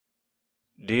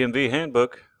DMV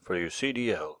Handbook for your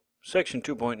CDL, Section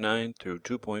 2.9 through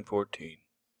 2.14.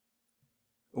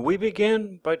 We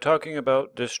begin by talking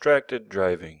about distracted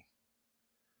driving.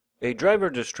 A driver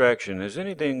distraction is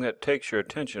anything that takes your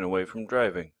attention away from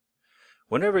driving.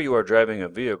 Whenever you are driving a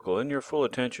vehicle and your full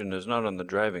attention is not on the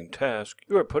driving task,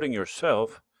 you are putting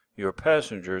yourself, your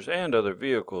passengers, and other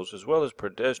vehicles, as well as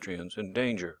pedestrians, in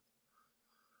danger.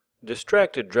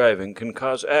 Distracted driving can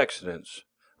cause accidents,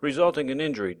 resulting in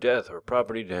injury, death, or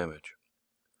property damage.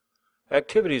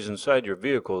 Activities inside your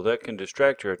vehicle that can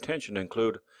distract your attention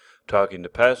include talking to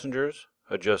passengers,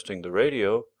 adjusting the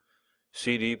radio,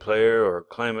 CD player or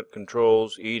climate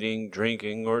controls, eating,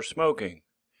 drinking, or smoking,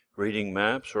 reading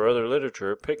maps or other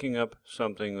literature, picking up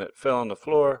something that fell on the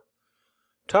floor,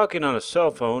 talking on a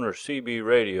cell phone or CB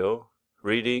radio,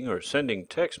 reading or sending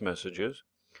text messages,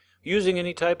 using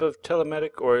any type of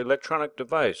telematic or electronic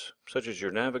device, such as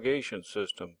your navigation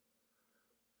system,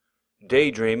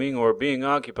 daydreaming or being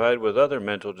occupied with other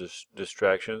mental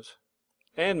distractions,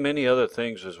 and many other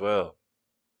things as well.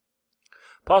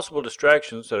 Possible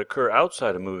distractions that occur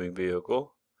outside a moving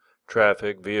vehicle,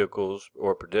 traffic, vehicles,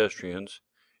 or pedestrians,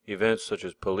 events such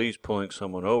as police pulling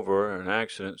someone over, an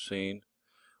accident scene,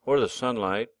 or the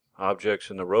sunlight,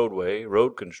 objects in the roadway,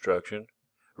 road construction,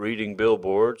 reading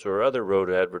billboards or other road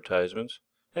advertisements,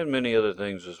 and many other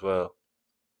things as well.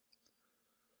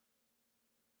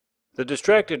 The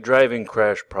distracted driving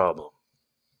crash problem.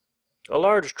 A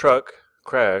large truck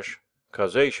crash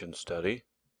causation study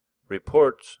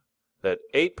reports that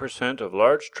 8% of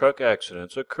large truck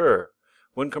accidents occur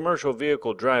when commercial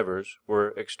vehicle drivers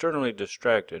were externally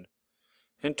distracted,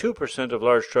 and 2% of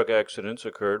large truck accidents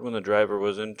occurred when the driver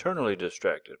was internally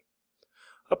distracted.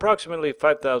 Approximately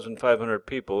 5,500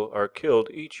 people are killed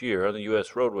each year on the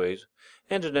U.S. roadways,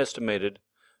 and an estimated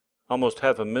almost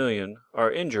 500,000 are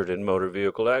injured in motor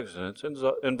vehicle accidents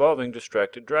involving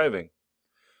distracted driving.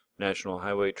 National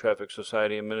Highway Traffic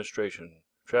Society Administration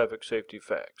Traffic Safety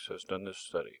Facts has done this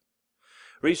study.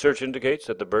 Research indicates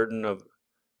that the burden of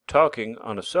talking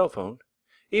on a cell phone,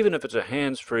 even if it's a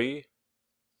hands-free,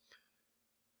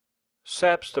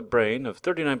 saps the brain of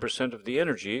 39% of the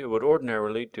energy it would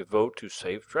ordinarily devote to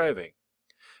safe driving.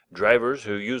 Drivers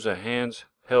who use a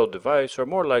handheld device are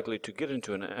more likely to get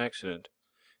into an accident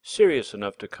serious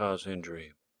enough to cause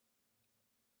injury.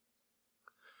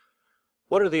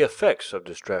 What are the effects of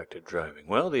distracted driving?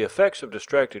 Well, the effects of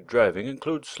distracted driving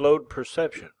include slowed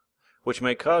perception, which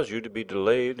may cause you to be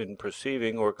delayed in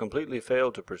perceiving or completely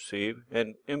fail to perceive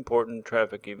an important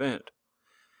traffic event.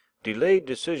 Delayed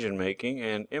decision-making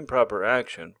and improper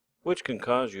action, which can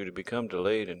cause you to become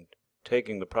delayed in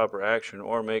taking the proper action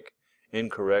or make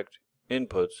incorrect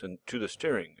inputs into the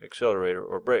steering, accelerator,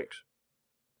 or brakes.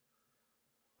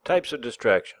 Types of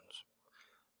distractions.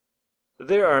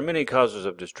 There are many causes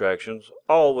of distractions,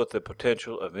 all with the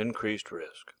potential of increased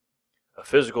risk. A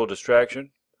physical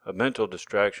distraction, a mental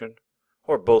distraction,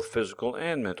 or both physical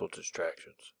and mental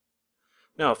distractions.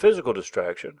 Now, a physical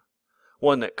distraction,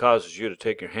 one that causes you to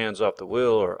take your hands off the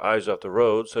wheel or eyes off the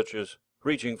road, such as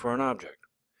reaching for an object.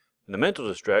 And the mental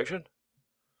distraction,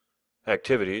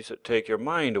 activities that take your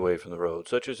mind away from the road,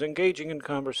 such as engaging in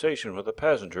conversation with a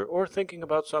passenger or thinking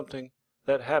about something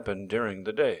that happened during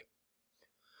the day.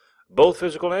 Both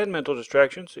physical and mental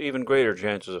distractions, even greater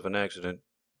chances of an accident,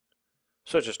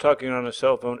 such as talking on a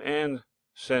cell phone and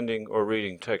sending or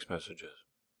reading text messages.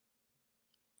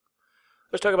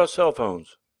 Let's talk about cell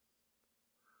phones.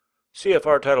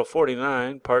 CFR Title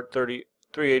 49, Part 30,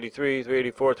 383,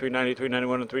 384, 390,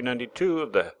 391, and 392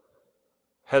 of the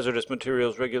Hazardous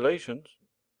Materials Regulations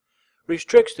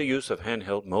restricts the use of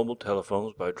handheld mobile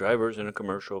telephones by drivers in a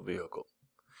commercial vehicle,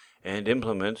 and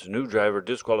implements new driver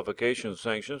disqualification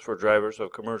sanctions for drivers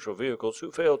of commercial vehicles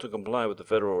who fail to comply with the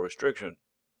federal restriction,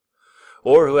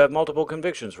 or who have multiple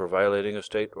convictions for violating a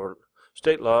state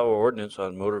law or ordinance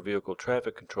on motor vehicle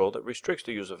traffic control that restricts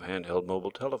the use of handheld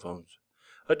mobile telephones.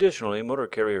 Additionally, motor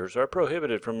carriers are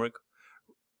prohibited from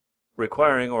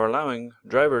requiring or allowing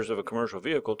drivers of a commercial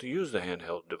vehicle to use the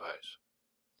handheld device.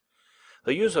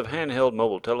 The use of handheld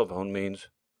mobile telephone means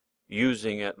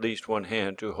using at least one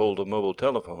hand to hold a mobile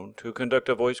telephone to conduct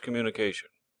a voice communication,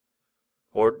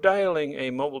 or dialing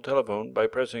a mobile telephone by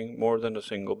pressing more than a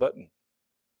single button,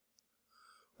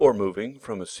 or moving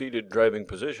from a seated driving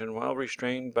position while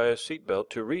restrained by a seatbelt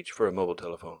to reach for a mobile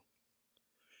telephone.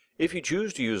 If you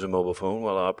choose to use a mobile phone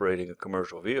while operating a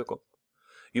commercial vehicle,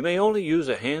 you may only use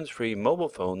a hands-free mobile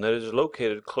phone that is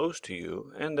located close to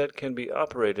you and that can be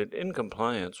operated in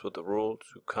compliance with the rule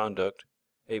to conduct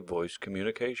a voice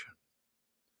communication.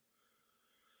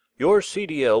 Your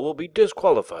CDL will be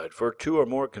disqualified for 2 or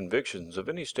more convictions of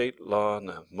any state law on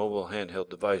the mobile handheld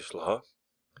device law,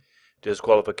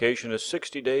 Disqualification is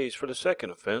 60 days for the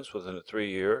second offense within a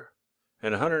 3-year,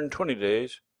 and 120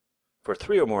 days for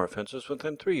 3 or more offenses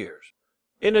within 3 years.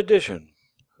 In addition,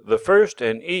 the first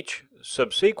and each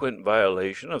subsequent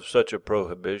violation of such a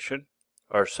prohibition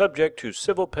are subject to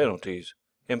civil penalties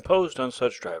imposed on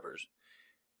such drivers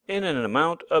in an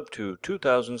amount up to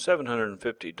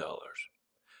 $2,750.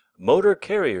 Motor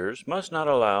carriers must not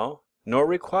allow nor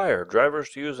require drivers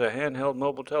to use a handheld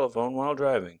mobile telephone while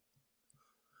driving.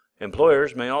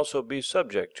 Employers may also be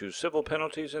subject to civil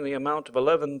penalties in the amount of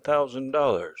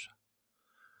 $11,000.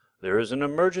 There is an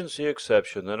emergency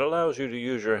exception that allows you to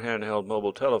use your handheld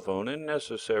mobile telephone if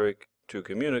necessary to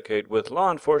communicate with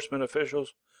law enforcement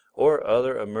officials or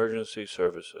other emergency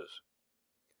services.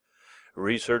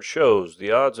 Research shows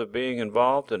the odds of being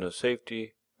involved in a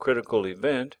safety-critical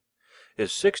event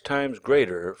is 6 times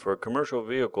greater for commercial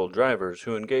vehicle drivers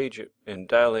who engage in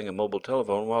dialing a mobile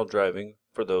telephone while driving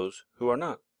for those who are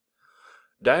not.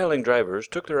 Dialing drivers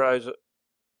took their eyes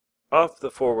off the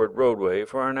forward roadway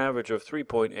for an average of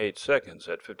 3.8 seconds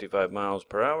at 55 miles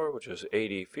per hour, which is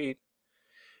 80 feet.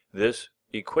 This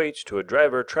equates to a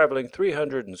driver traveling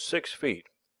 306 feet,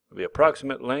 the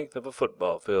approximate length of a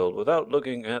football field, without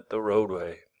looking at the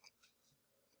roadway.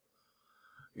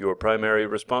 Your primary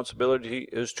responsibility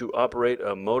is to operate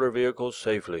a motor vehicle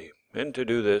safely, and to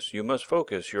do this you must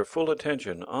focus your full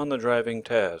attention on the driving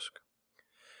task.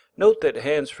 Note that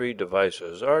hands-free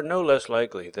devices are no less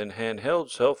likely than handheld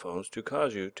cell phones to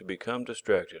cause you to become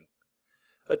distracted.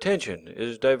 Attention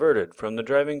is diverted from the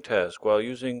driving task while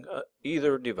using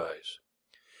either device.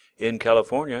 In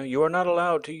California, you are not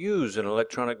allowed to use an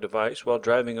electronic device while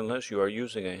driving unless you are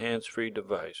using a hands-free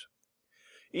device.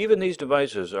 Even these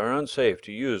devices are unsafe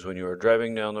to use when you are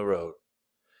driving down the road.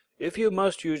 If you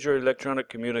must use your electronic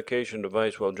communication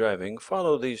device while driving,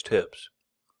 follow these tips.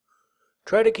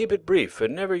 Try to keep it brief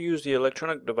and never use the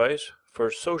electronic device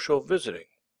for social visiting.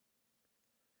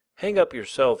 Hang up your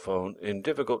cell phone in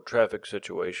difficult traffic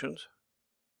situations.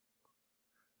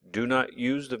 Do not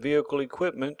use the vehicle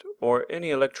equipment or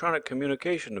any electronic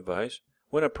communication device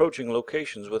when approaching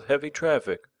locations with heavy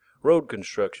traffic, road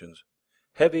constructions,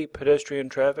 heavy pedestrian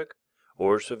traffic,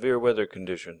 or severe weather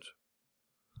conditions.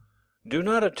 Do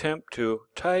not attempt to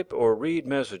type or read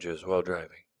messages while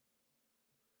driving.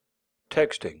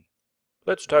 Texting.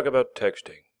 Let's talk about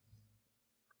texting.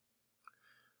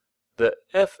 The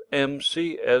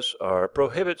FMCSR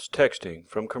prohibits texting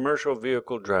from commercial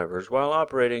vehicle drivers while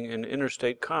operating in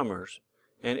interstate commerce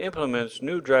and implements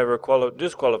new driver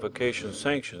disqualification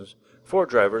sanctions for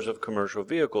drivers of commercial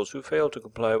vehicles who fail to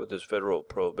comply with this federal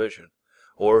prohibition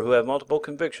or who have multiple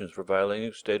convictions for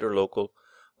violating state or local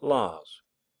laws.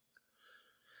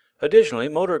 Additionally,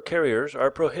 motor carriers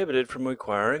are prohibited from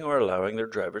requiring or allowing their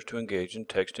drivers to engage in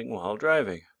texting while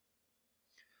driving.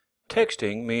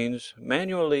 Texting means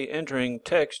manually entering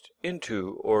text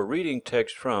into or reading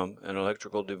text from an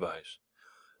electrical device.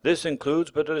 This includes,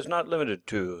 but is not limited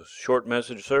to, short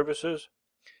message services,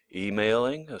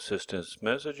 emailing, assistance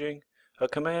messaging, a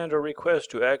command or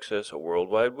request to access a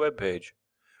worldwide web page,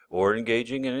 or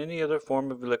engaging in any other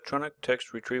form of electronic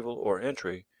text retrieval or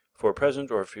entry for present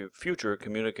or future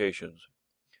communications.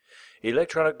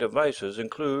 Electronic devices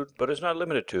include, but is not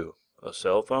limited to, a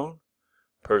cell phone,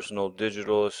 personal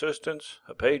digital assistants,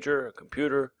 a pager, a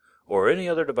computer, or any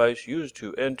other device used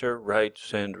to enter, write,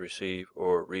 send, receive,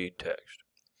 or read text.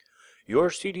 Your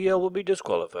CDL will be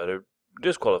disqualified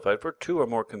for 2 or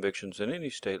more convictions in any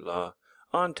state law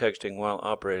on texting while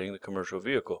operating the commercial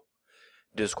vehicle.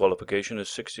 Disqualification is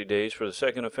 60 days for the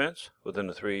second offense within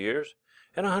the 3 years,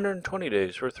 and 120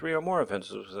 days for 3 or more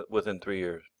offenses within 3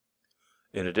 years.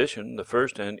 In addition, the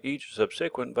first and each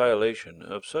subsequent violation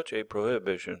of such a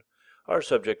prohibition are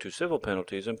subject to civil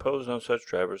penalties imposed on such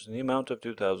drivers in the amount of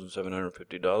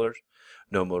 $2,750.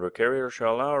 No motor carrier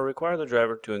shall allow or require the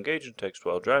driver to engage in text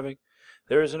while driving.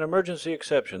 There is an emergency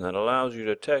exception that allows you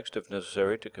to text if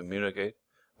necessary to communicate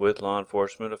with law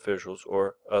enforcement officials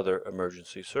or other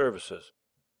emergency services.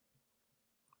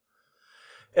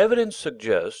 Evidence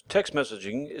suggests text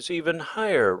messaging is even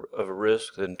higher of a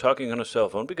risk than talking on a cell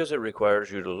phone because it requires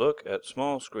you to look at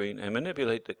small screen and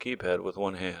manipulate the keypad with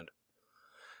one hand.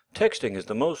 Texting is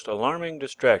the most alarming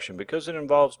distraction because it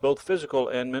involves both physical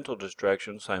and mental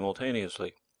distraction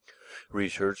simultaneously.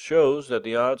 Research shows that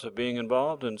the odds of being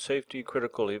involved in a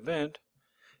safety-critical event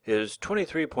is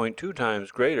 23.2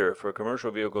 times greater for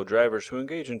commercial vehicle drivers who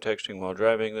engage in texting while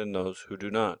driving than those who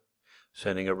do not.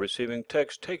 Sending or receiving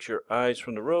text takes your eyes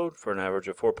from the road. For an average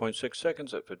of 4.6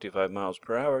 seconds at 55 miles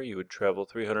per hour, you would travel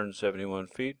 371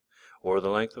 feet, or the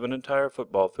length of an entire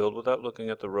football field without looking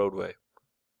at the roadway.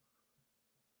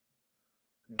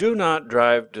 Do not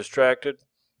drive distracted.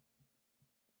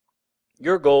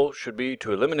 Your goal should be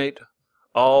to eliminate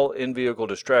all in-vehicle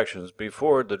distractions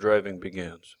before the driving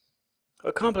begins.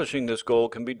 Accomplishing this goal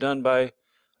can be done by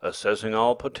assessing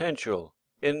all potential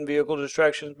in-vehicle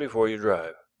distractions before you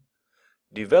drive,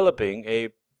 developing a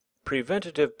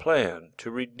preventative plan to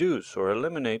reduce or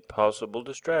eliminate possible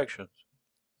distractions,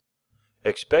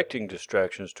 expecting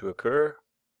distractions to occur,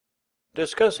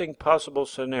 discussing possible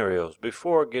scenarios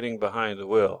before getting behind the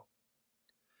wheel.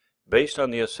 Based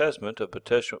on the assessment of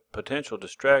potential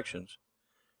distractions,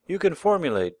 you can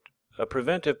formulate a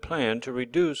preventive plan to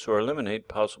reduce or eliminate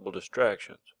possible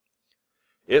distractions.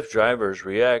 If drivers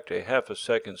react a half a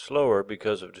second slower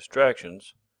because of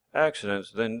distractions,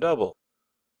 accidents then double.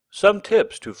 Some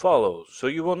tips to follow so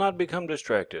you will not become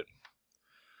distracted.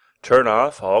 Turn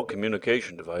off all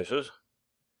communication devices.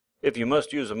 If you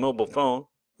must use a mobile phone,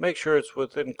 make sure it's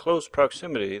within close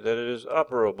proximity that it is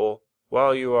operable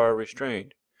while you are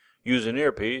restrained. Use an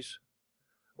earpiece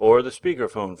or the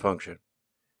speakerphone function.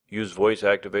 Use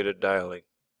voice-activated dialing.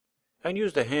 And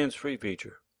use the hands-free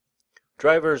feature.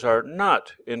 Drivers are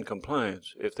not in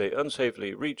compliance if they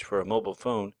unsafely reach for a mobile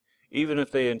phone, even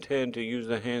if they intend to use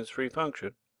the hands-free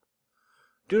function.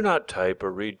 Do not type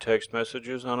or read text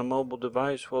messages on a mobile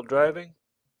device while driving.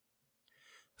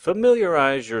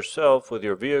 Familiarize yourself with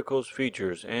your vehicle's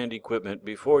features and equipment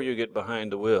before you get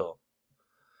behind the wheel.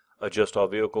 Adjust all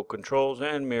vehicle controls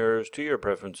and mirrors to your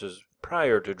preferences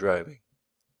prior to driving.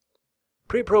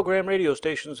 Pre-program radio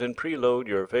stations and preload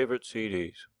your favorite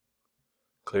CDs.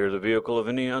 Clear the vehicle of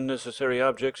any unnecessary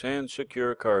objects and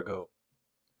secure cargo.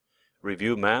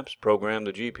 Review maps, program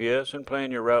the GPS, and plan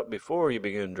your route before you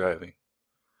begin driving.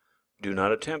 Do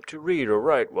not attempt to read or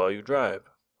write while you drive.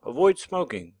 Avoid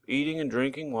smoking, eating, and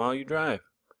drinking while you drive.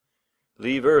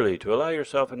 Leave early to allow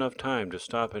yourself enough time to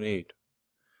stop and eat.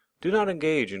 Do not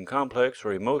engage in complex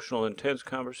or emotional intense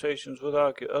conversations with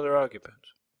other occupants.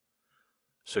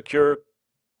 Secure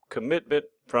commitment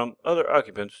from other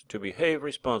occupants to behave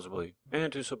responsibly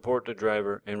and to support the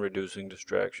driver in reducing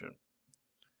distraction.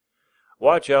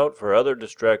 Watch out for other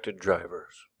distracted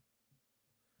drivers.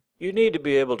 You need to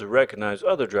be able to recognize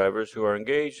other drivers who are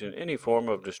engaged in any form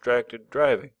of distracted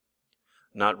driving.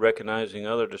 Not recognizing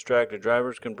other distracted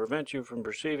drivers can prevent you from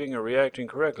perceiving or reacting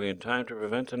correctly in time to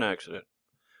prevent an accident.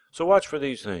 So watch for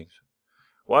these things.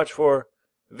 Watch for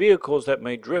vehicles that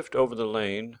may drift over the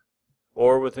lane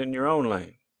or within your own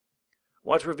lane.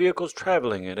 Watch for vehicles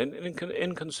traveling at an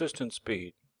inconsistent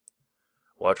speed.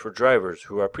 Watch for drivers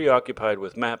who are preoccupied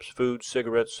with maps, food,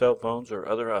 cigarettes, cell phones, or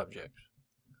other objects.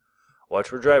 Watch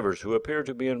for drivers who appear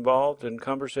to be involved in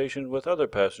conversation with other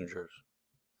passengers.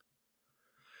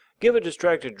 Give a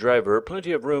distracted driver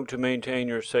plenty of room to maintain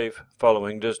your safe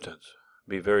following distance.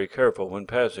 Be very careful when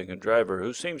passing a driver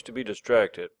who seems to be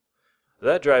distracted.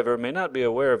 That driver may not be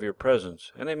aware of your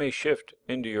presence, and they may shift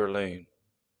into your lane.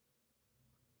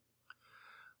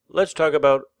 Let's talk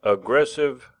about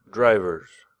aggressive drivers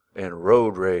and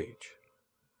road rage.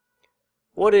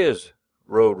 What is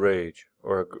road rage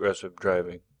or aggressive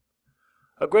driving?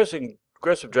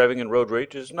 Aggressive driving and road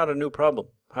rage is not a new problem.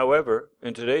 However,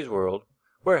 in today's world,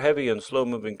 where heavy and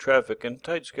slow-moving traffic and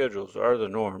tight schedules are the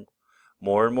norm,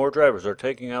 more and more drivers are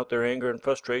taking out their anger and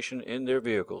frustration in their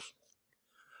vehicles.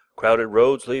 Crowded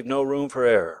roads leave no room for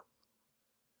error,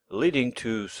 leading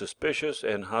to suspicion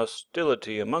and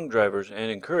hostility among drivers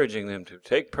and encouraging them to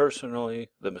take personally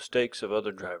the mistakes of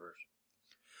other drivers.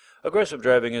 Aggressive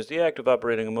driving is the act of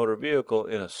operating a motor vehicle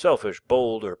in a selfish,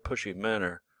 bold, or pushy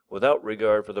manner, without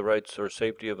regard for the rights or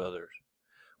safety of others.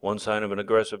 One sign of an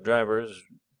aggressive driver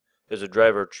is a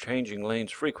driver changing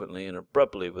lanes frequently and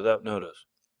abruptly without notice.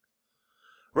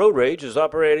 Road rage is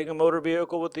operating a motor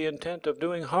vehicle with the intent of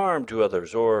doing harm to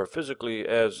others or physically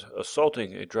as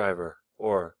assaulting a driver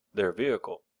or their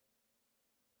vehicle.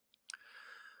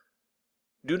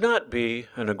 Do not be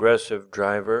an aggressive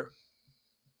driver.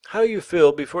 How you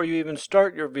feel before you even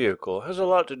start your vehicle has a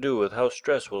lot to do with how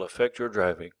stress will affect your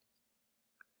driving.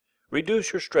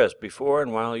 Reduce your stress before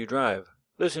and while you drive.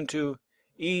 Listen to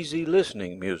easy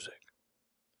listening music.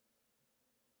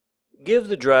 Give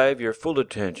the drive your full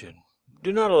attention.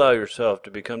 Do not allow yourself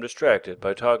to become distracted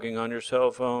by talking on your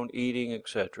cell phone, eating,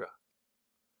 etc.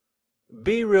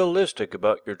 Be realistic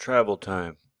about your travel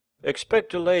time.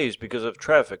 Expect delays because of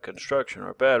traffic, construction,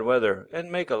 or bad weather,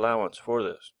 and make allowance for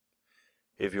this.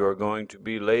 If you are going to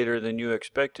be later than you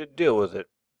expected, deal with it.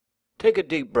 Take a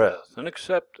deep breath and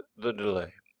accept the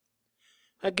delay.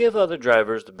 Now give other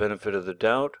drivers the benefit of the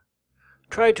doubt.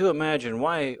 Try to imagine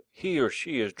why he or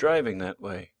she is driving that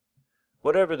way.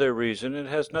 Whatever their reason, it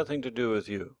has nothing to do with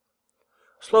you.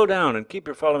 Slow down and keep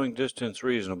your following distance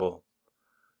reasonable.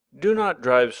 Do not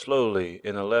drive slowly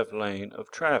in a left lane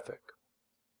of traffic.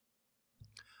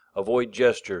 Avoid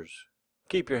gestures.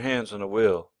 Keep your hands on the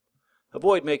wheel.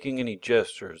 Avoid making any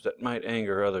gestures that might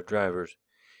anger other drivers,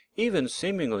 even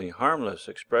seemingly harmless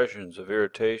expressions of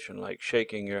irritation like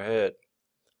shaking your head.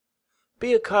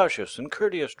 Be a cautious and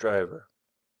courteous driver.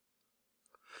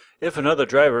 If another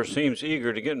driver seems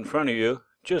eager to get in front of you,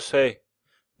 just say,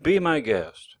 "Be my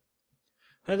guest."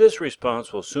 And this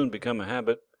response will soon become a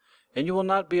habit, and you will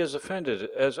not be as offended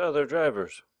as other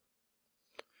drivers.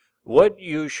 What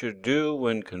you should do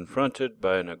when confronted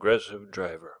by an aggressive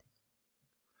driver.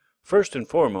 First and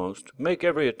foremost, make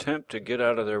every attempt to get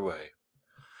out of their way.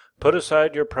 Put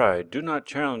aside your pride. Do not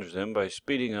challenge them by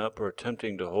speeding up or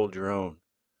attempting to hold your own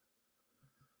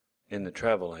in the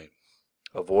travel lane.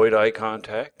 Avoid eye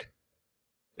contact.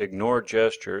 Ignore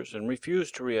gestures and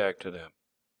refuse to react to them.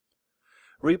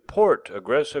 Report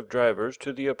aggressive drivers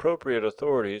to the appropriate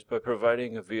authorities by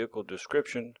providing a vehicle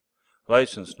description,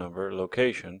 license number,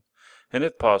 location, and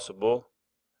if possible,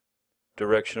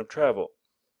 direction of travel.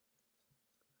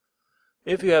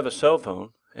 If you have a cell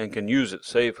phone and can use it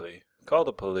safely, call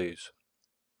the police.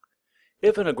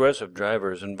 If an aggressive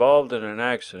driver is involved in an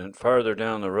accident farther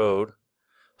down the road,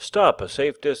 stop a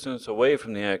safe distance away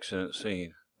from the accident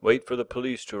scene, wait for the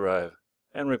police to arrive,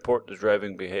 and report the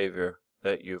driving behavior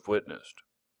that you've witnessed.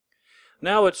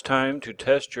 Now it's time to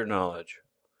test your knowledge.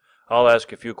 I'll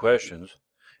ask a few questions,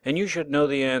 and you should know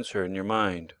the answer in your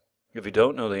mind. If you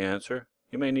don't know the answer,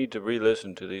 you may need to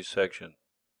re-listen to these sections.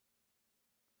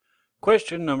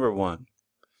 Question number 1.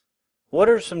 What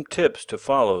are some tips to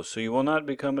follow so you will not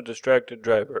become a distracted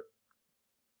driver?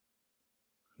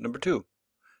 Number 2.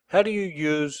 How do you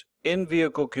use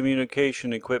in-vehicle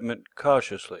communication equipment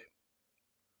cautiously?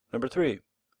 Number 3.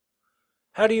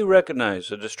 How do you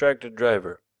recognize a distracted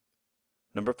driver?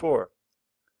 Number 4.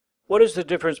 What is the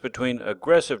difference between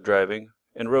aggressive driving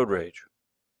and road rage?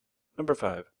 Number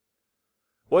 5.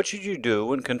 What should you do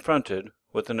when confronted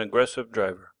with an aggressive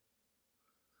driver?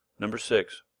 Number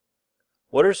 6.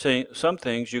 What are some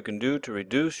things you can do to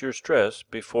reduce your stress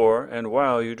before and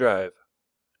while you drive?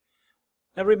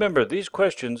 Now remember, these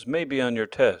questions may be on your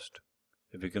test.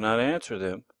 If you cannot answer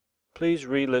them, please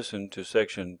re-listen to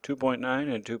section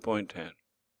 2.9 and 2.10.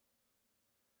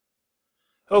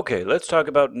 Okay, let's talk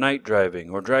about night driving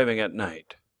or driving at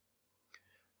night.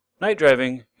 Night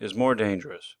driving is more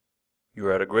dangerous. You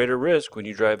are at a greater risk when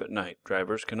you drive at night.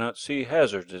 Drivers cannot see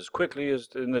hazards as quickly as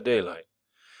in the daylight,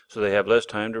 so they have less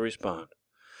time to respond.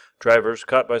 Drivers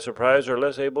caught by surprise are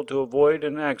less able to avoid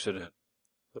an accident.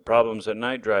 The problems at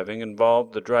night driving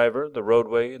involve the driver, the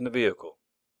roadway, and the vehicle.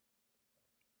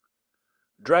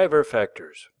 Driver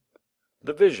factors.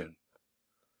 The vision.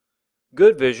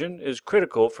 Good vision is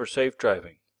critical for safe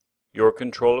driving. Your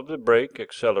control of the brake,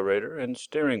 accelerator, and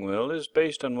steering wheel is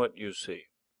based on what you see.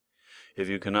 If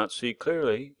you cannot see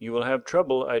clearly, you will have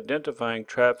trouble identifying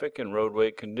traffic and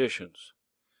roadway conditions,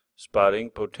 spotting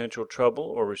potential trouble,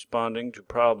 or responding to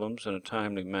problems in a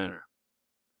timely manner.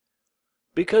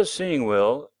 Because seeing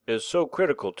well is so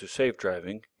critical to safe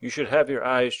driving, you should have your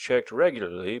eyes checked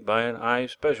regularly by an eye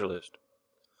specialist.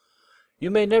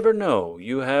 You may never know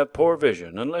you have poor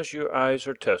vision unless your eyes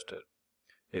are tested.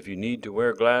 If you need to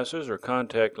wear glasses or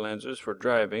contact lenses for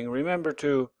driving, remember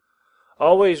to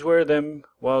always wear them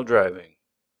while driving,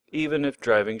 even if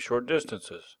driving short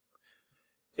distances.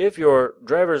 If your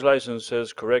driver's license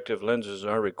says corrective lenses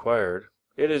are required,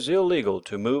 it is illegal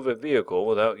to move a vehicle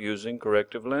without using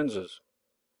corrective lenses.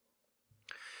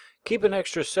 Keep an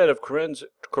extra set of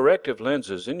corrective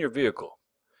lenses in your vehicle.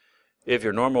 If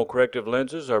your normal corrective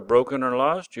lenses are broken or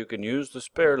lost, you can use the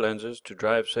spare lenses to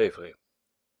drive safely.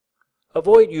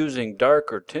 Avoid using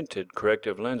dark or tinted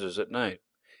corrective lenses at night,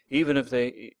 even if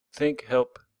they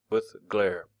help with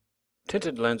glare.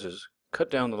 Tinted lenses cut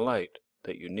down the light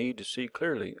that you need to see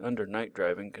clearly under night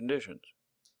driving conditions.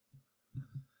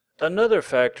 Another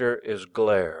factor is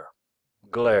glare.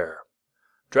 Glare.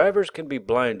 Drivers can be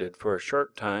blinded for a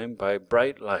short time by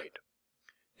bright light.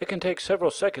 It can take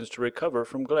several seconds to recover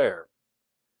from glare.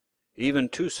 Even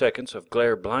 2 seconds of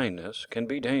glare blindness can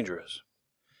be dangerous.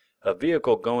 A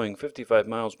vehicle going 55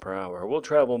 miles per hour will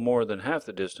travel more than half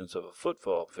the distance of a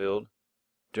football field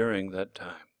during that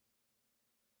time.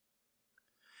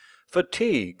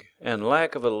 Fatigue and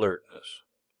lack of alertness.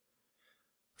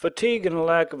 Fatigue and a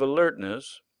lack of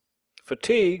alertness.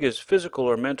 Fatigue is physical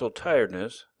or mental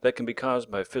tiredness that can be caused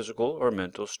by physical or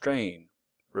mental strain,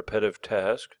 repetitive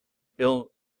tasks,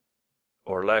 ill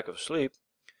or lack of sleep.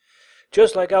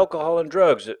 Just like alcohol and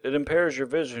drugs, it impairs your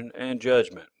vision and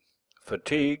judgment.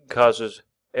 Fatigue causes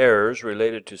errors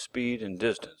related to speed and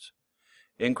distance,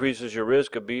 increases your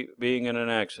risk of being in an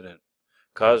accident,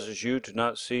 causes you to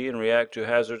not see and react to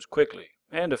hazards quickly,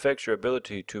 and affects your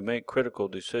ability to make critical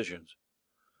decisions.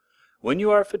 When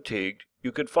you are fatigued,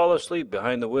 you could fall asleep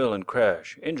behind the wheel and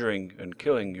crash, injuring and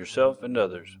killing yourself and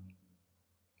others.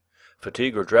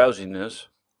 Fatigue or drowsiness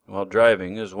while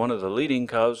driving is one of the leading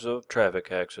causes of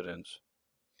traffic accidents.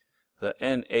 The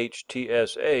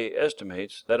NHTSA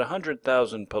estimates that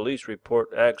 100,000 police report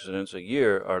accidents a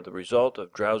year are the result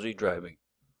of drowsy driving.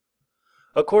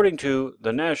 According to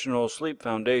the National Sleep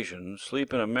Foundation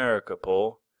Sleep in America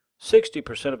poll,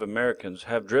 60% of Americans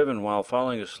have driven while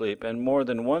falling asleep, and more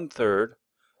than one-third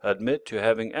admit to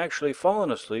having actually fallen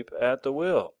asleep at the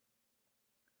wheel.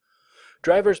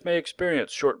 Drivers may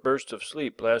experience short bursts of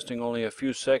sleep lasting only a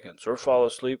few seconds, or fall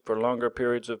asleep for longer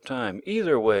periods of time.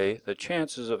 Either way, the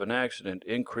chances of an accident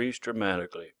increase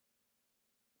dramatically.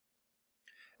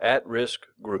 At-risk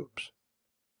groups.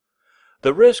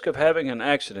 The risk of having an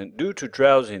accident due to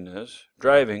drowsiness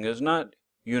driving is not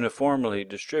uniformly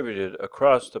distributed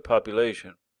across the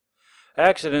population.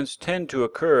 Accidents tend to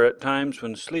occur at times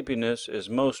when sleepiness is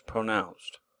most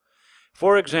pronounced.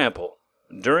 For example,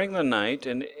 during the night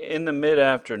and in the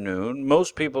mid-afternoon,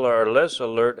 most people are less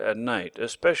alert at night,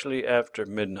 especially after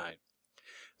midnight.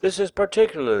 This is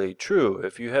particularly true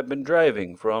if you have been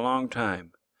driving for a long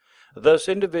time. Thus,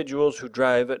 individuals who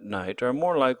drive at night are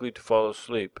more likely to fall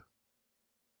asleep.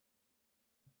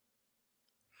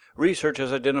 Research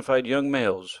has identified young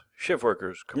males, shift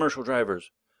workers, commercial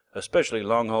drivers, especially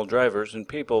long-haul drivers, and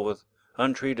people with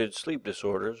untreated sleep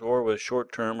disorders or with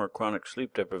short-term or chronic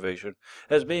sleep deprivation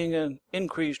as being an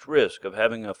increased risk of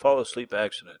having a fall-asleep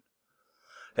accident.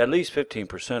 At least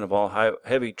 15% of all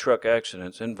heavy truck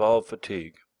accidents involve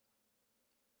fatigue.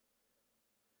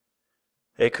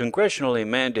 A congressionally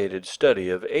mandated study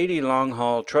of 80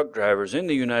 long-haul truck drivers in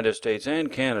the United States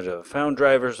and Canada found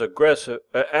drivers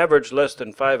average less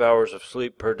than 5 hours of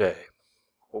sleep per day.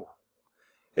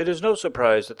 It is no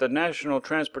surprise that the National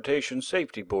Transportation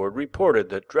Safety Board reported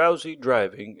that drowsy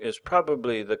driving is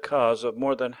probably the cause of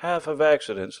more than half of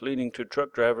accidents leading to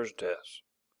truck drivers' deaths.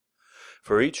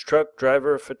 For each truck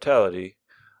driver fatality,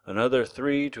 another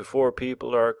 3 to 4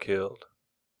 people are killed.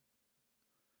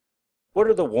 What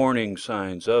are the warning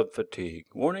signs of fatigue?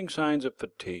 Warning signs of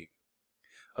fatigue.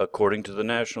 According to the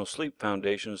National Sleep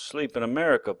Foundation's Sleep in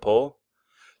America poll,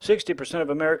 60% of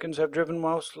Americans have driven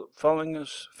while feeling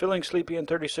sleepy, and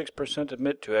 36%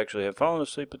 admit to actually have fallen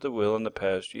asleep at the wheel in the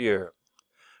past year.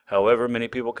 However, many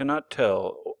people cannot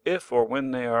tell if or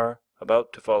when they are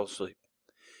about to fall asleep.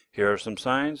 Here are some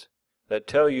signs that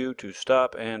tell you to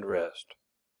stop and rest.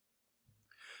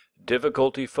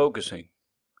 Difficulty focusing,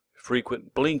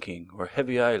 frequent blinking or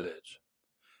heavy eyelids,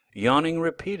 yawning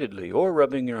repeatedly or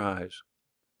rubbing your eyes,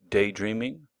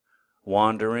 daydreaming,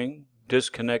 wandering,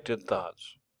 disconnected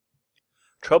thoughts.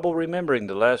 Trouble remembering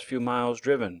the last few miles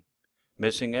driven,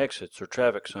 missing exits or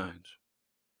traffic signs.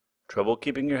 Trouble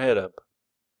keeping your head up,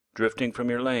 drifting from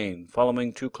your lane,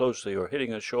 following too closely or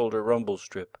hitting a shoulder rumble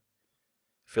strip.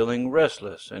 Feeling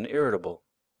restless and irritable.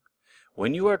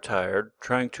 When you are tired,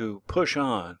 trying to push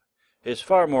on is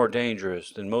far more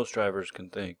dangerous than most drivers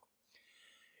can think.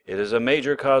 It is a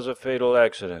major cause of fatal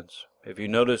accidents. If you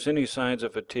notice any signs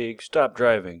of fatigue, stop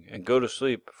driving and go to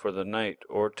sleep for the night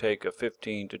or take a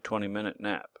 15 to 20-minute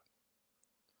nap.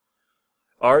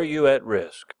 Are you at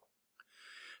risk?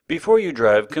 Before you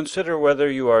drive, consider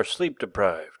whether you are sleep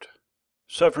deprived,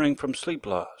 suffering from sleep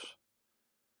loss,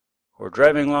 or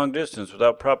driving long distance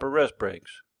without proper rest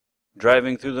breaks,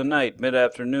 driving through the night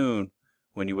mid-afternoon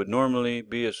when you would normally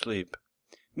be asleep.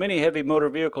 Many heavy motor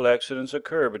vehicle accidents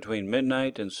occur between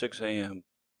midnight and 6 a.m.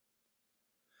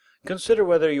 Consider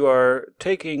whether you are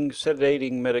taking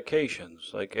sedating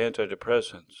medications like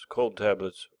antidepressants, cold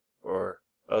tablets, or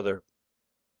other.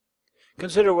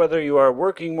 Consider whether you are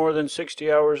working more than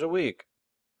 60 hours a week.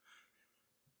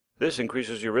 This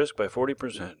increases your risk by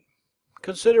 40%.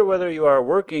 Consider whether you are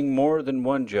working more than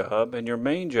one job and your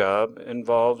main job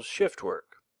involves shift work.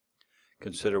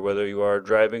 Consider whether you are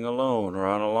driving alone or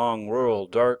on a long, rural,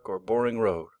 dark, or boring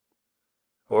road,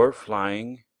 or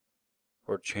flying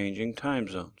or changing time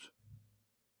zones.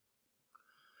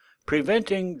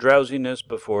 Preventing drowsiness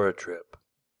before a trip.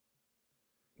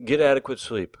 Get adequate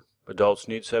sleep. Adults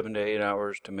need 7 to 8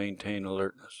 hours to maintain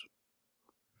alertness.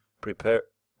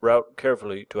 Route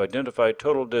carefully to identify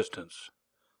total distance,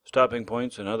 stopping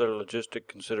points, and other logistic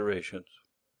considerations.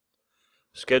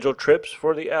 Schedule trips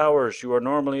for the hours you are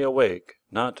normally awake,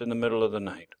 not in the middle of the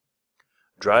night.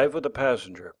 Drive with a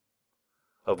passenger.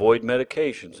 Avoid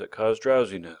medications that cause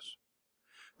drowsiness.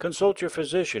 Consult your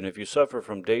physician if you suffer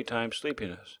from daytime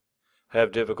sleepiness,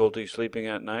 have difficulty sleeping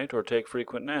at night, or take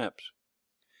frequent naps.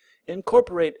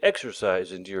 Incorporate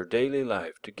exercise into your daily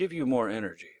life to give you more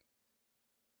energy.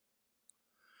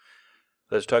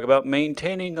 Let's talk about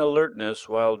maintaining alertness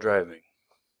while driving.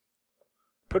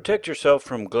 Protect yourself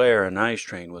from glare and eye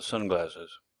strain with sunglasses.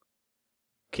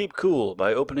 Keep cool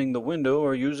by opening the window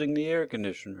or using the air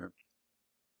conditioner.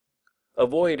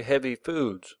 Avoid heavy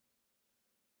foods.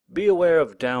 Be aware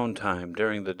of downtime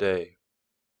during the day.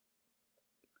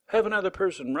 Have another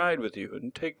person ride with you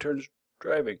and take turns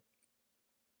driving.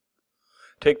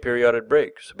 Take periodic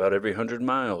breaks, about every 100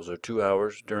 miles or 2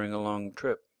 hours during a long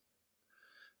trip.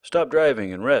 Stop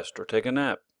driving and rest or take a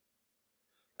nap.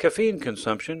 Caffeine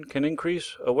consumption can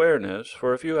increase awareness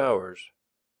for a few hours,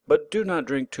 but do not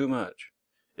drink too much.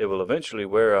 It will eventually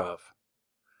wear off.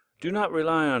 Do not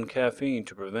rely on caffeine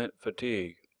to prevent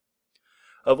fatigue.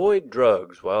 Avoid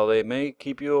drugs. While they may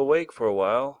keep you awake for a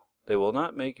while, they will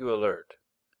not make you alert.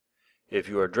 If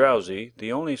you are drowsy,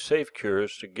 the only safe cure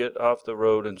is to get off the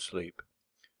road and sleep.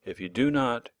 If you do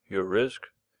not, you risk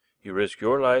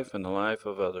your life and the life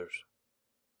of others.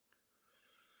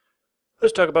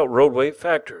 Let's talk about roadway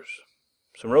factors.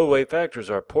 Some roadway factors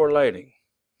are poor lighting.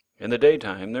 In the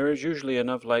daytime, there is usually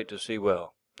enough light to see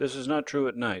well. This is not true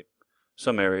at night.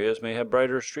 Some areas may have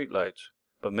brighter street lights,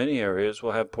 but many areas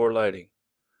will have poor lighting.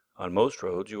 On most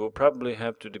roads, you will probably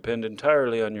have to depend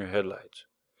entirely on your headlights.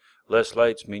 Less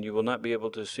lights mean you will not be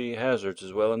able to see hazards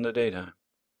as well in the daytime.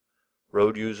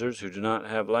 Road users who do not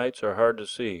have lights are hard to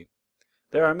see.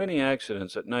 There are many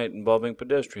accidents at night involving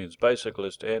pedestrians,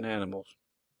 bicyclists, and animals.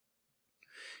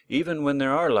 Even when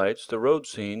there are lights, the road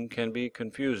scene can be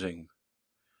confusing.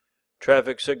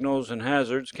 Traffic signals and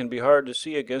hazards can be hard to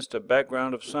see against a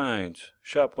background of signs,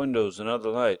 shop windows, and other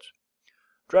lights.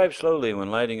 Drive slowly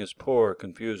when lighting is poor or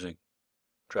confusing.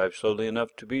 Drive slowly enough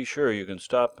to be sure you can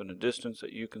stop in a distance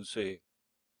that you can see.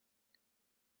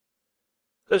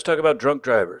 Let's talk about drunk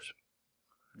drivers.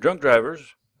 Drunk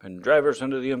drivers and drivers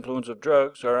under the influence of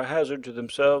drugs are a hazard to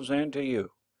themselves and to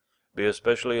you. Be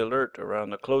especially alert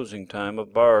around the closing time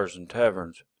of bars and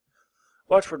taverns.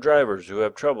 Watch for drivers who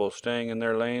have trouble staying in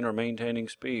their lane or maintaining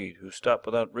speed, who stop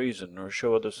without reason or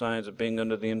show other signs of being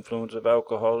under the influence of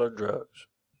alcohol or drugs.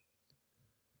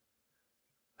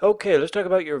 Okay, let's talk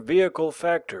about your vehicle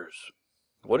factors.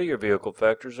 What are your vehicle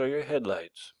factors? Are your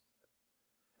headlights.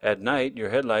 At night,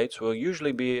 your headlights will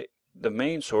usually be the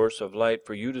main source of light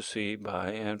for you to see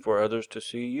by and for others to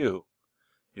see you.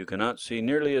 You cannot see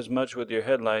nearly as much with your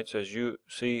headlights as you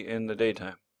see in the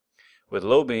daytime. With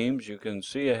low beams, you can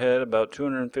see ahead about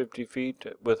 250 feet,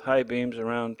 with high beams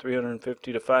around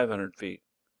 350 to 500 feet.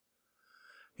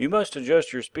 You must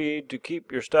adjust your speed to keep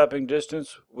your stopping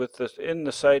distance within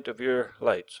the sight of your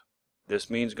lights. This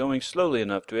means going slowly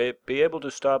enough to be able to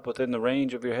stop within the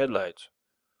range of your headlights.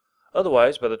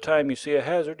 Otherwise, by the time you see a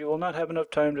hazard, you will not have enough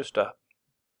time to stop.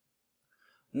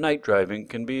 Night driving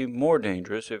can be more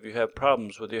dangerous if you have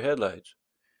problems with your headlights.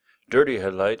 Dirty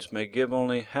headlights may give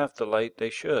only half the light they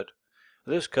should.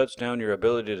 This cuts down your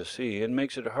ability to see and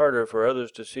makes it harder for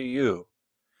others to see you.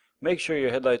 Make sure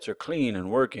your headlights are clean and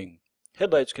working.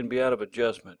 Headlights can be out of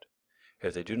adjustment.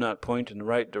 If they do not point in the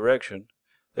right direction,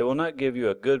 they will not give you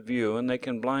a good view and they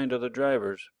can blind other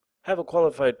drivers. Have a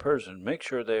qualified person make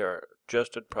sure they are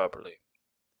adjusted properly.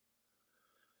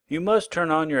 You must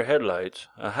turn on your headlights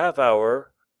a half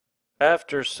hour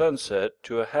after sunset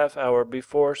to a half hour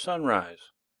before sunrise.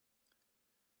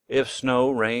 If snow,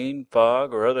 rain,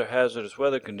 fog, or other hazardous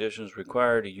weather conditions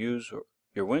require to use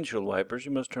your windshield wipers,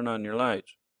 you must turn on your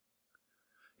lights.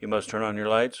 You must turn on your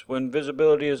lights when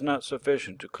visibility is not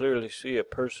sufficient to clearly see a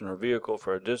person or vehicle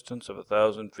for a distance of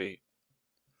 1,000 feet.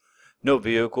 No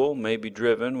vehicle may be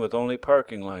driven with only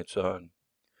parking lights on.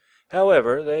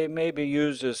 However, they may be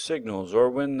used as signals or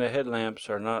when the headlamps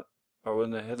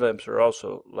are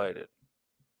also lighted.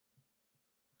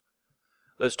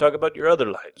 Let's talk about your other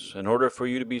lights. In order for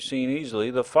you to be seen easily,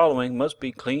 the following must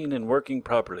be clean and working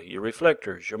properly: your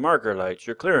reflectors, your marker lights,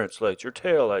 your clearance lights, your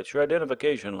tail lights, your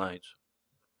identification lights.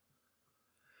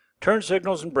 Turn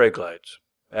signals and brake lights.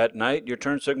 At night, your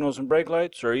turn signals and brake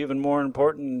lights are even more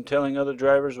important in telling other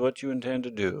drivers what you intend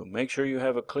to do. Make sure you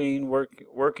have a clean,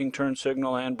 working turn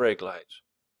signal and brake lights.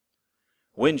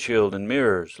 Windshield and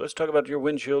mirrors. Let's talk about your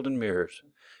windshield and mirrors.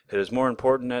 It is more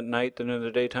important at night than in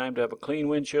the daytime to have a clean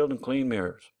windshield and clean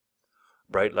mirrors.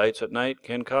 Bright lights at night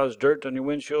can cause dirt on your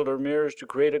windshield or mirrors to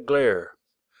create a glare,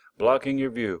 blocking your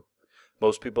view.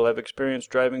 Most people have experienced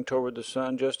driving toward the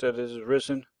sun just as it has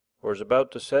risen or is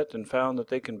about to set and found that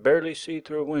they can barely see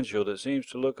through a windshield that seems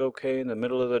to look okay in the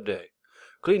middle of the day.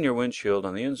 Clean your windshield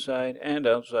on the inside and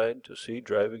outside to see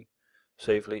driving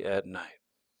safely at night.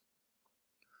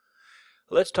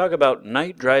 Let's talk about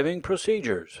night driving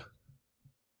procedures.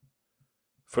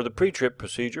 For the pre-trip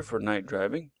procedure for night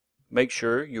driving, make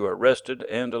sure you are rested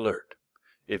and alert.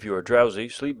 If you are drowsy,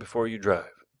 sleep before you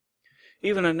drive.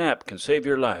 Even a nap can save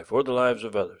your life or the lives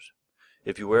of others.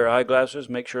 If you wear eyeglasses,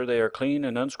 make sure they are clean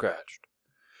and unscratched.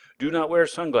 Do not wear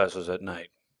sunglasses at night.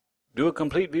 Do a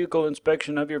complete vehicle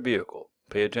inspection of your vehicle.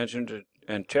 Pay attention to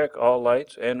and check all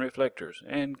lights and reflectors,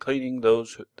 and cleaning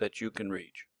those that you can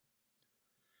reach.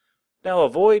 Now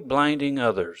avoid blinding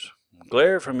others.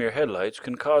 Glare from your headlights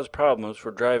can cause problems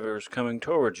for drivers coming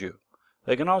towards you.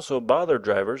 They can also bother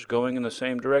drivers going in the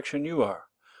same direction you are,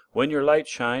 when your lights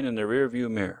shine in the rearview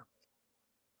mirror.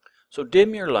 So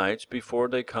dim your lights before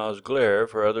they cause glare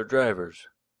for other drivers.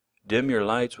 Dim your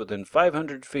lights within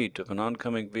 500 feet of an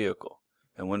oncoming vehicle,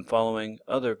 and when following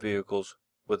other vehicles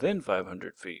within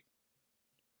 500 feet.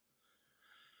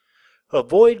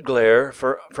 Avoid glare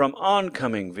from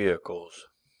oncoming vehicles.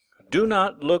 Do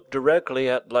not look directly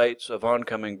at lights of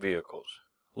oncoming vehicles.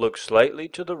 Look slightly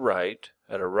to the right,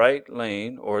 at a right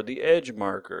lane or the edge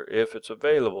marker if it's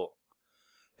available.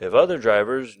 If other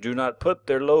drivers do not put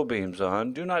their low beams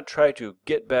on, do not try to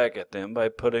get back at them by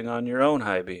putting on your own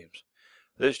high beams.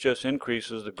 This just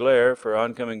increases the glare for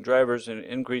oncoming drivers and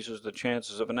increases the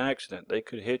chances of an accident. They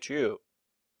could hit you.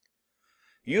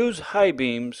 Use high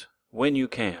beams when you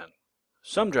can.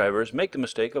 Some drivers make the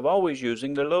mistake of always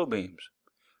using their low beams.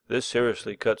 This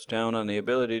seriously cuts down on the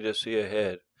ability to see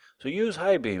ahead. So use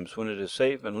high beams when it is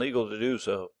safe and legal to do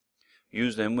so.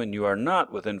 Use them when you are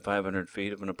not within 500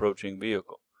 feet of an approaching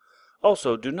vehicle.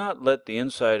 Also, do not let the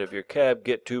inside of your cab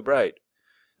get too bright.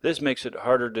 This makes it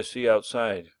harder to see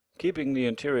outside. Keeping the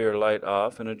interior light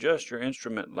off, and adjust your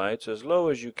instrument lights as low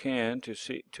as you can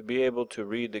to be able to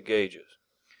read the gauges.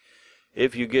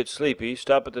 If you get sleepy,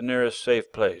 stop at the nearest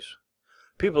safe place.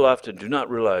 People often do not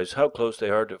realize how close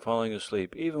they are to falling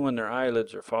asleep, even when their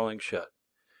eyelids are falling shut.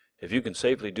 If you can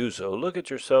safely do so, look at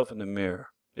yourself in the mirror.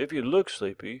 If you look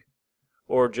sleepy,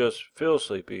 or just feel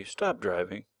sleepy, stop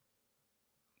driving.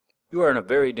 You are in a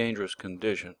very dangerous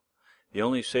condition. The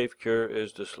only safe cure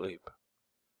is to sleep.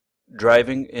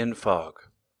 Driving in fog.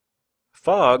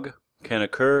 Fog can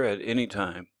occur at any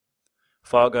time.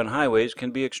 Fog on highways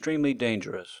can be extremely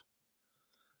dangerous.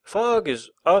 Fog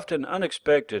is often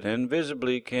unexpected and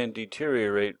visibility can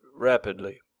deteriorate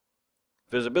rapidly.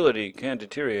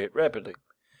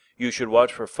 You should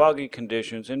watch for foggy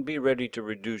conditions and be ready to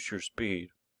reduce your speed.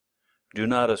 Do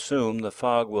not assume the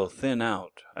fog will thin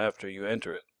out after you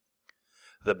enter it.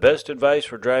 The best advice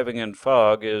for driving in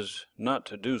fog is not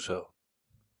to do so.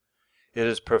 It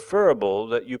is preferable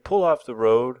that you pull off the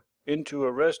road into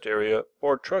a rest area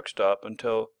or truck stop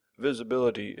until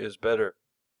visibility is better.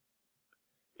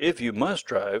 If you must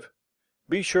drive,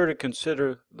 be sure to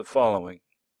consider the following.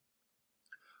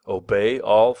 Obey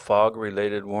all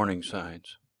fog-related warning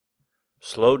signs.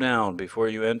 Slow down before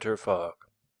you enter fog.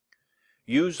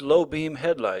 Use low-beam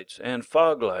headlights and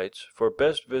fog lights for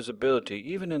best visibility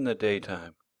even in the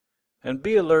daytime. And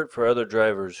be alert for other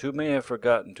drivers who may have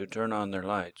forgotten to turn on their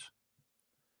lights.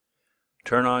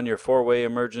 Turn on your four-way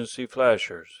emergency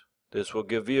flashers. This will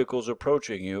give vehicles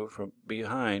approaching you from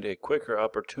behind a quicker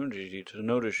opportunity to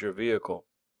notice your vehicle.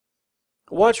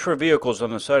 Watch for vehicles on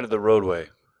the side of the roadway.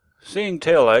 Seeing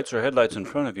taillights or headlights in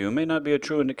front of you may not be a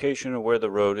true indication of where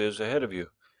the road is ahead of you.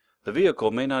 The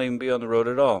vehicle may not even be on the road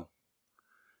at all.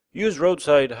 Use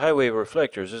roadside highway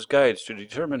reflectors as guides to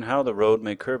determine how the road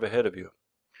may curve ahead of you.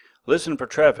 Listen for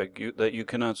traffic that you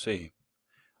cannot see.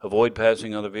 Avoid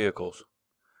passing other vehicles.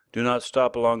 Do not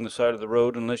stop along the side of the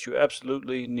road unless you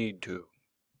absolutely need to.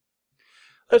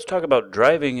 Let's talk about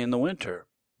driving in the winter.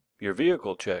 Your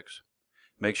vehicle checks.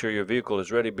 Make sure your vehicle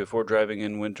is ready before driving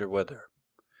in winter weather.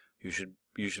 You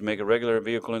should make a regular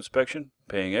vehicle inspection,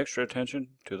 paying extra attention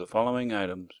to the following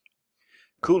items.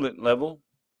 Coolant level.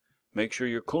 Make sure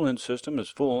your coolant system is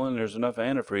full and there's enough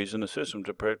antifreeze in the system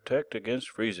to protect against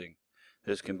freezing.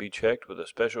 This can be checked with a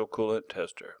special coolant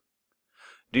tester.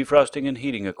 Defrosting and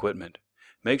heating equipment.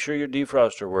 Make sure your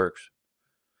defroster works.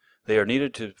 They are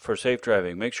needed for safe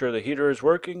driving. Make sure the heater is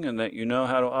working and that you know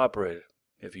how to operate it.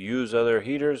 If you use other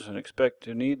heaters and expect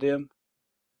to need them,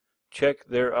 check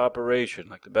their operation,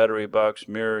 like the battery box,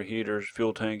 mirror heaters,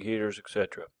 fuel tank heaters,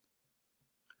 etc.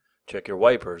 Check your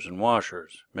wipers and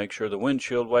washers. Make sure the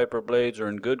windshield wiper blades are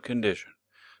in good condition.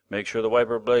 Make sure the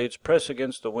wiper blades press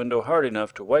against the window hard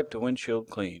enough to wipe the windshield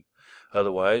clean.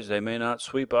 Otherwise, they may not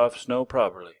sweep off snow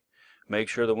properly. Make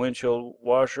sure the windshield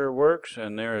washer works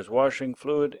and there is washing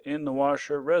fluid in the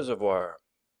washer reservoir.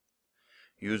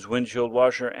 Use windshield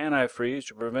washer antifreeze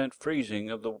to prevent freezing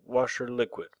of the washer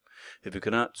liquid. If you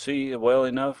cannot see well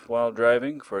enough while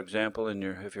driving, for example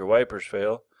if your wipers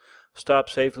fail, stop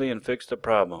safely and fix the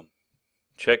problem.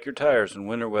 Check your tires in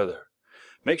winter weather.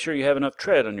 Make sure you have enough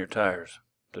tread on your tires.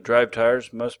 The drive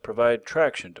tires must provide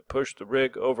traction to push the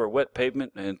rig over wet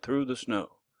pavement and through the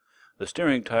snow. The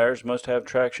steering tires must have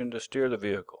traction to steer the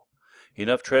vehicle.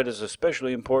 Enough tread is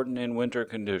especially important in winter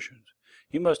conditions.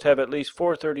 You must have at least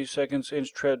 4 32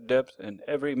 inch tread depth in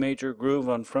every major groove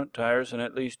on front tires and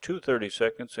at least 2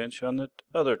 32 inch on the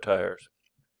other tires.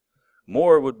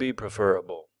 More would be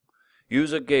preferable.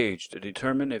 Use a gauge to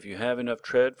determine if you have enough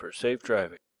tread for safe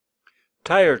driving.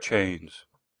 Tire chains.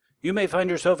 You may find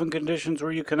yourself in conditions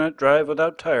where you cannot drive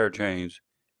without tire chains,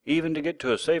 even to get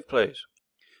to a safe place.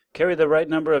 Carry the right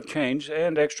number of chains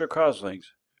and extra crosslinks.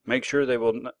 Make sure they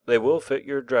will fit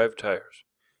your drive tires.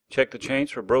 Check the chains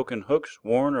for broken hooks,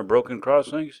 worn or broken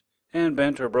crosslinks, and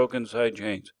bent or broken side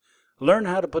chains. Learn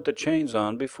how to put the chains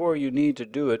on before you need to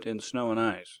do it in snow and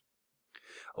ice.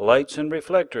 Lights and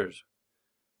reflectors.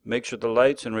 Make sure the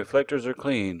lights and reflectors are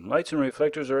clean. Lights and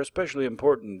reflectors are especially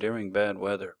important during bad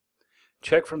weather.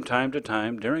 Check from time to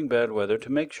time during bad weather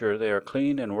to make sure they are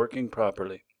clean and working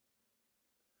properly.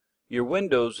 Your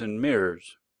windows and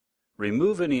mirrors.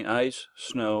 Remove any ice,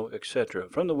 snow, etc.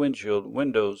 from the windshield,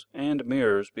 windows, and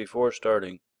mirrors before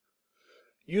starting.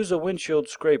 Use a windshield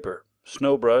scraper,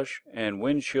 snow brush, and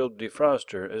windshield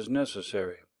defroster as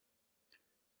necessary.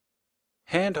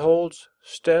 Handholds,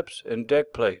 steps, and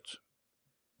deck plates.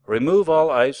 Remove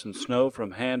all ice and snow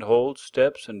from handholds,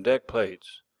 steps, and deck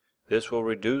plates. This will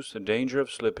reduce the danger of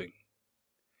slipping.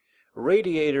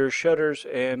 Radiator shutters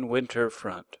and winter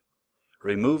front.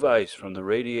 Remove ice from the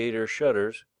radiator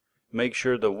shutters. Make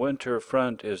sure the winter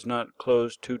front is not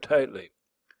closed too tightly.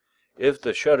 If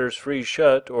the shutters freeze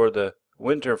shut or the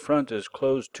winter front is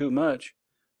closed too much,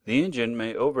 the engine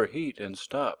may overheat and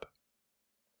stop.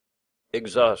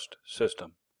 Exhaust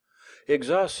system.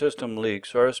 Exhaust system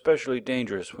leaks are especially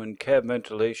dangerous when cab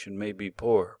ventilation may be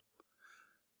poor.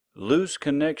 Loose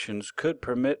connections could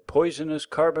permit poisonous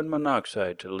carbon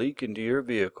monoxide to leak into your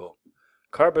vehicle.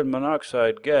 Carbon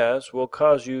monoxide gas will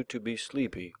cause you to be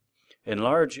sleepy. In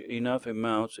large enough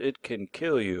amounts, it can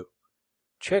kill you.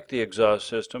 Check the exhaust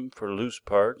system for loose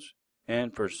parts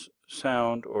and for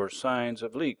sound or signs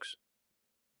of leaks.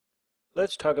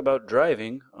 Let's talk about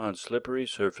driving on slippery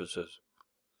surfaces.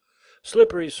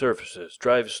 Slippery surfaces.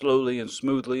 Drive slowly and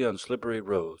smoothly on slippery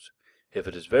roads. If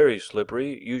it is very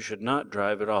slippery, you should not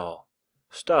drive at all.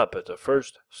 Stop at the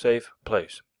first safe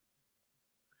place.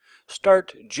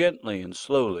 Start gently and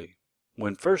slowly.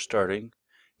 When first starting,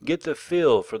 get the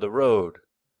feel for the road.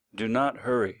 Do not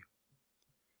hurry.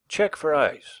 Check for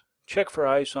ice. Check for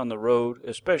ice on the road,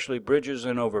 especially bridges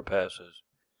and overpasses.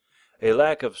 A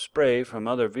lack of spray from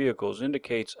other vehicles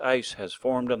indicates ice has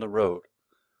formed on the road.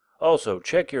 Also,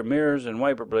 check your mirrors and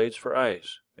wiper blades for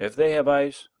ice. If they have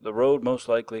ice, the road most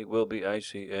likely will be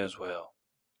icy as well.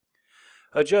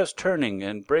 Adjust turning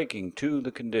and braking to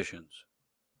the conditions.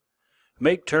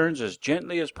 Make turns as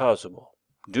gently as possible.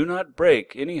 Do not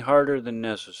brake any harder than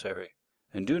necessary,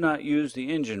 and do not use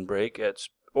the engine brake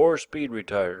or speed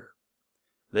retarder.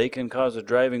 They can cause the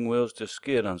driving wheels to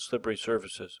skid on slippery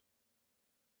surfaces.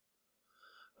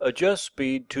 Adjust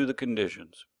speed to the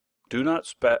conditions. Do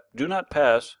not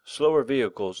pass slower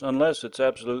vehicles unless it's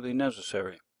absolutely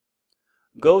necessary.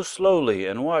 Go slowly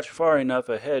and watch far enough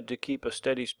ahead to keep a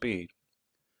steady speed.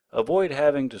 Avoid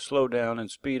having to slow down and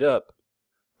speed up.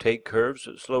 Take curves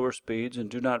at slower speeds and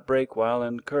do not brake while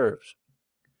in curves.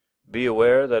 Be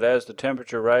aware that as the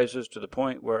temperature rises to the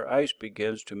point where ice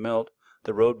begins to melt,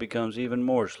 the road becomes even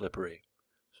more slippery.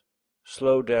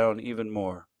 Slow down even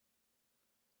more.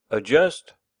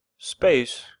 Adjust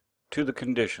space to the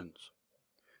conditions.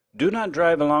 Do not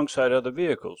drive alongside other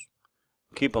vehicles.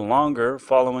 Keep a longer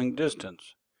following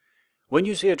distance. When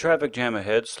you see a traffic jam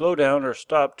ahead, slow down or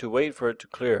stop to wait for it to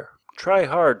clear. Try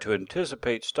hard to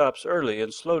anticipate stops early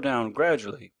and slow down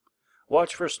gradually.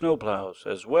 Watch for snowplows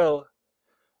as well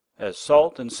as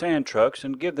salt and sand trucks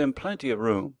and give them plenty of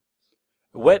room.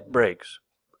 Wet brakes.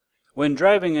 When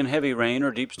driving in heavy rain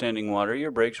or deep standing water,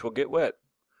 your brakes will get wet.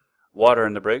 Water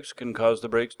in the brakes can cause the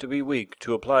brakes to be weak,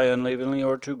 to apply unevenly,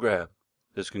 or to grab.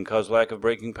 This can cause lack of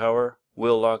braking power,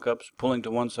 wheel lockups, pulling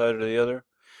to one side or the other,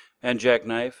 and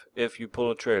jackknife if you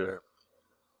pull a trailer.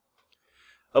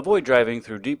 Avoid driving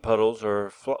through deep puddles or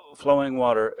flowing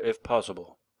water if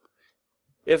possible.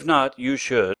 If not, you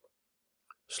should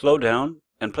slow down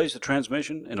and place the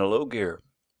transmission in a low gear.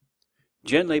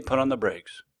 Gently put on the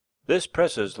brakes. This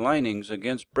presses linings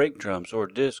against brake drums or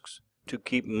discs to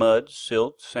keep mud,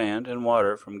 silt, sand, and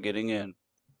water from getting in.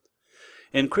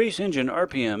 Increase engine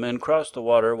RPM and cross the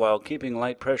water while keeping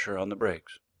light pressure on the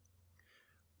brakes.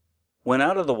 When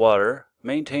out of the water,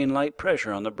 maintain light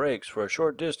pressure on the brakes for a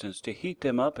short distance to heat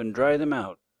them up and dry them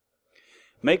out.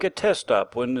 Make a test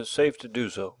stop when it's safe to do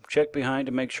so. Check behind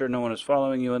to make sure no one is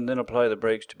following you, and then apply the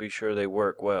brakes to be sure they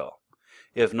work well.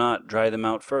 If not, dry them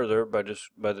out further by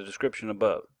the description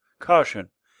above. Caution: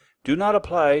 do not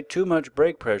apply too much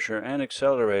brake pressure and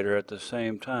accelerator at the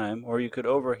same time, or you could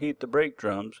overheat the brake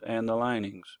drums and the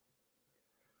linings.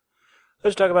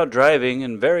 Let's talk about driving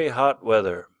in very hot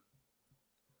weather.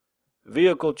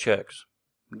 Vehicle checks.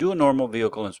 Do a normal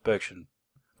vehicle inspection,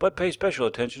 but pay special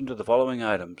attention to the following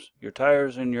items: your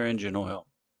tires and your engine oil.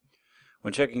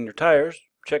 When checking your tires,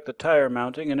 check the tire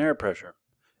mounting and air pressure.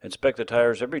 Inspect the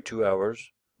tires every 2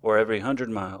 hours or every 100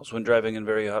 miles when driving in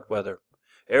very hot weather.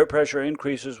 Air pressure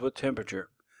increases with temperature.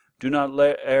 Do not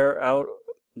let air out.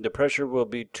 The pressure will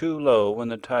be too low when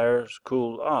the tires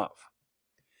cool off.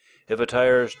 If a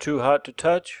tire is too hot to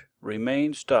touch,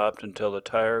 remain stopped until the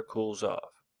tire cools off.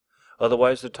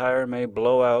 Otherwise, the tire may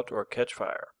blow out or catch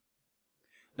fire.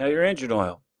 Now, your engine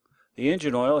oil. The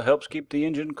engine oil helps keep the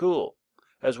engine cool,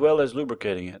 as well as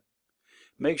lubricating it.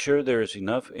 Make sure there is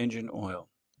enough engine oil.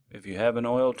 If you have an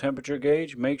oil temperature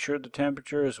gauge, make sure the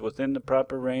temperature is within the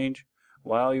proper range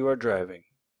while you are driving.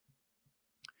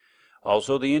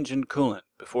 Also, the engine coolant.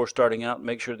 Before starting out,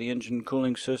 make sure the engine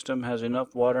cooling system has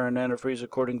enough water and antifreeze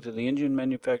according to the engine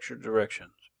manufacturer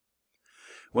directions.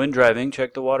 When driving,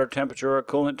 check the water temperature or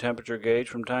coolant temperature gauge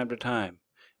from time to time.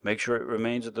 Make sure it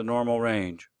remains at the normal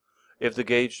range. If the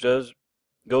gauge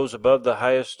goes above the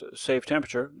highest safe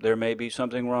temperature, there may be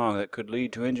something wrong that could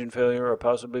lead to engine failure or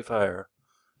possibly fire.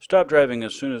 Stop driving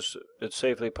as soon as it's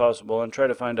safely possible and try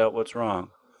to find out what's wrong.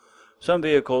 Some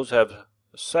vehicles have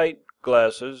sight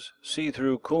glasses,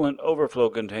 see-through coolant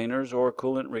overflow containers, or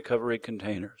coolant recovery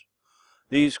containers.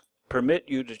 These permit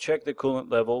you to check the coolant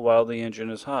level while the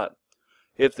engine is hot.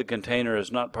 If the container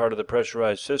is not part of the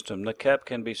pressurized system, the cap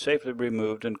can be safely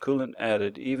removed and coolant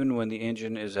added even when the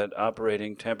engine is at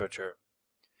operating temperature.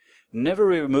 Never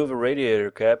remove a radiator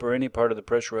cap or any part of the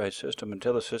pressurized system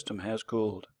until the system has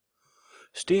cooled.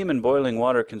 Steam and boiling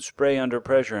water can spray under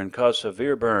pressure and cause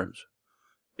severe burns.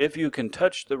 If you can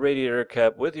touch the radiator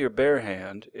cap with your bare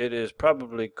hand, it is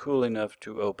probably cool enough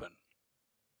to open.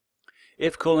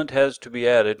 If coolant has to be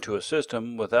added to a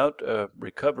system without a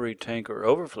recovery tank or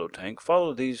overflow tank,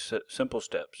 follow these simple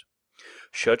steps.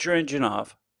 Shut your engine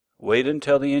off. Wait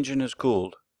until the engine is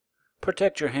cooled.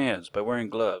 Protect your hands by wearing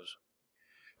gloves.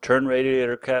 Turn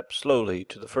radiator cap slowly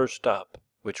to the first stop,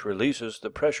 which releases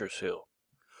the pressure seal.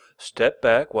 Step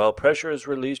back while pressure is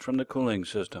released from the cooling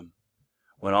system.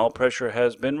 When all pressure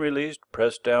has been released,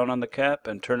 press down on the cap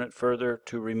and turn it further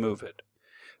to remove it.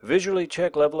 Visually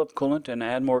check level of coolant and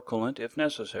add more coolant if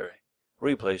necessary.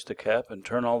 Replace the cap and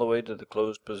turn all the way to the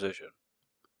closed position.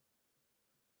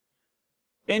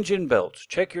 Engine belts.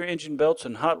 Check your engine belts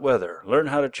in hot weather. Learn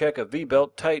how to check a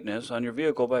V-belt tightness on your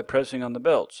vehicle by pressing on the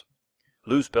belts.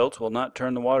 Loose belts will not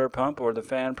turn the water pump or the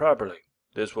fan properly.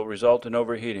 This will result in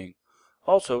overheating.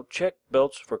 Also, check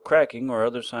belts for cracking or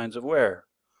other signs of wear.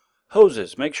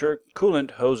 Hoses. Make sure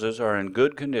coolant hoses are in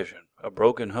good condition. A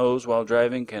broken hose while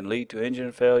driving can lead to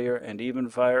engine failure and even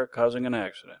fire, causing an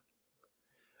accident.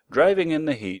 Driving in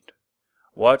the heat.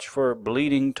 Watch for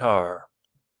bleeding tar.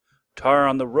 Tar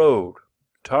on the road.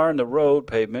 Tar in the road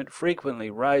pavement frequently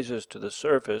rises to the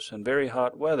surface in very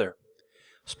hot weather.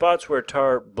 Spots where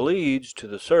tar bleeds to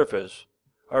the surface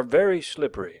are very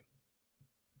slippery.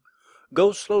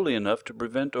 Go slowly enough to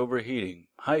prevent overheating.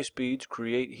 High speeds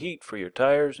create heat for your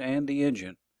tires and the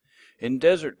engine. In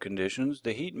desert conditions,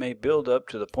 the heat may build up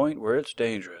to the point where it's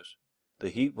dangerous. The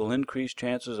heat will increase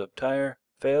chances of tire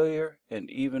failure and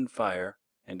even fire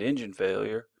and engine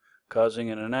failure,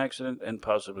 causing an accident and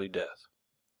possibly death.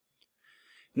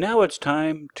 Now it's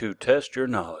time to test your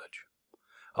knowledge.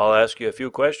 I'll ask you a few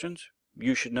questions.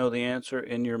 You should know the answer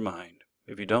in your mind.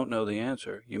 If you don't know the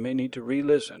answer, you may need to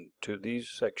re-listen to these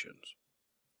sections.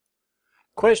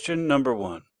 Question number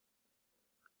 1.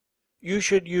 You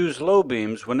should use low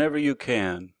beams whenever you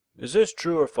can. Is this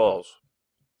true or false?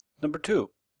 Number 2.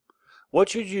 What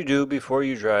should you do before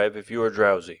you drive if you are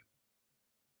drowsy?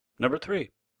 Number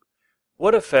 3.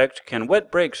 What effect can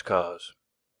wet brakes cause?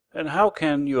 And how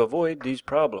can you avoid these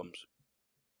problems?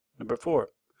 Number 4.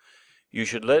 You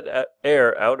should let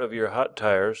air out of your hot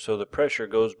tires so the pressure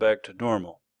goes back to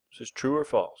normal. Is this true or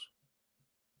false?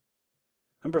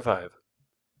 Number 5.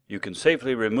 You can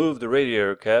safely remove the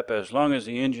radiator cap as long as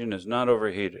the engine is not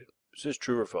overheated. Is this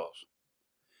true or false?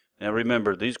 Now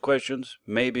remember, these questions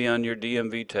may be on your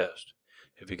DMV test.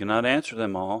 If you cannot answer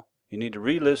them all, you need to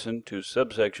re-listen to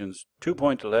subsections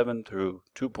 2.11 through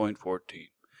 2.14.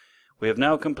 We have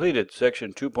now completed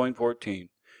section 2.14.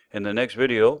 In the next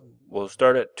video, we'll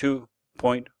start at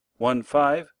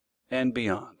 2.15 and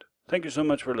beyond. Thank you so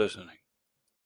much for listening.